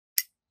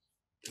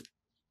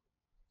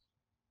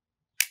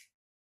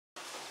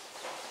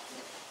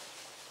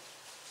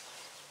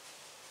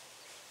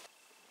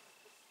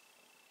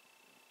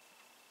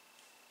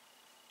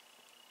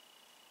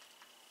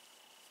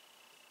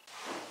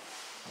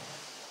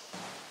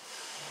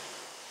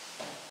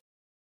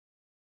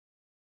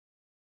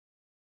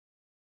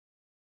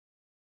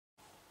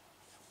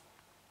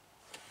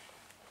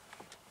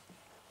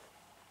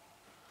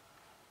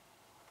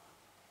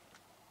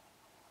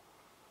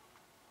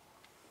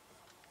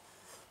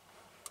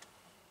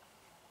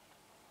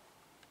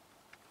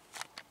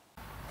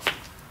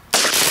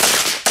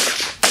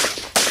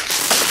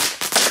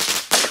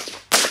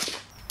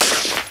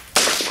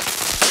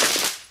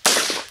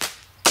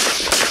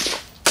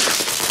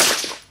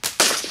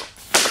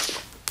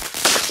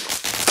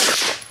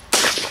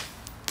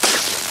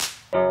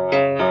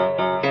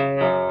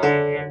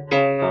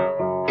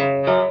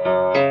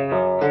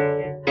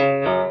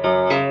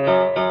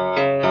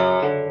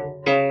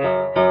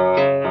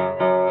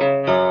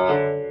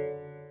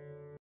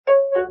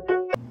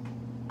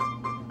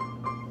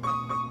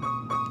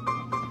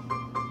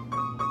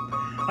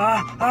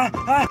Hey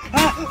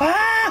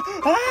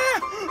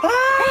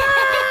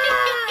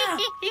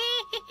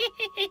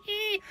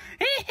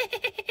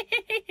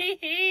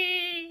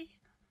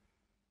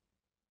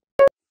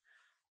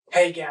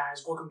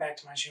guys, welcome back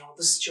to my channel.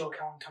 This is Kellen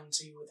coming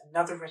to you with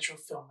another retro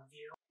film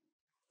review.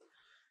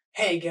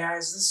 Hey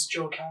guys, this is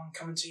Kellen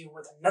coming to you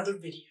with another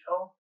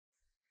video.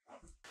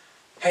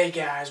 Hey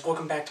guys,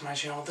 welcome back to my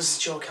channel. This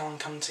is Kellen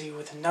coming to you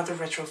with another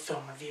retro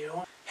film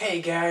review.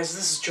 Hey guys,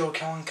 this is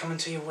Kellen coming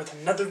to you with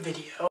another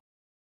video.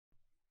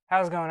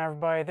 How's it going,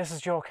 everybody? This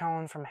is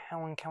Kellen from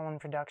Hellen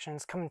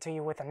Productions coming to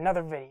you with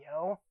another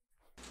video.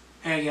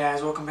 Hey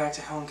guys, welcome back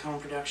to Hellen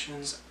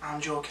Productions. I'm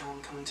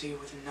Kellen coming to you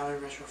with another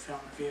retro film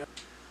review.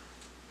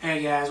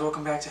 Hey guys,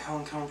 welcome back to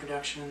Hellen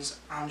Productions.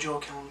 I'm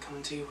Kellen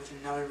coming to you with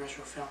another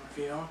retro film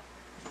review.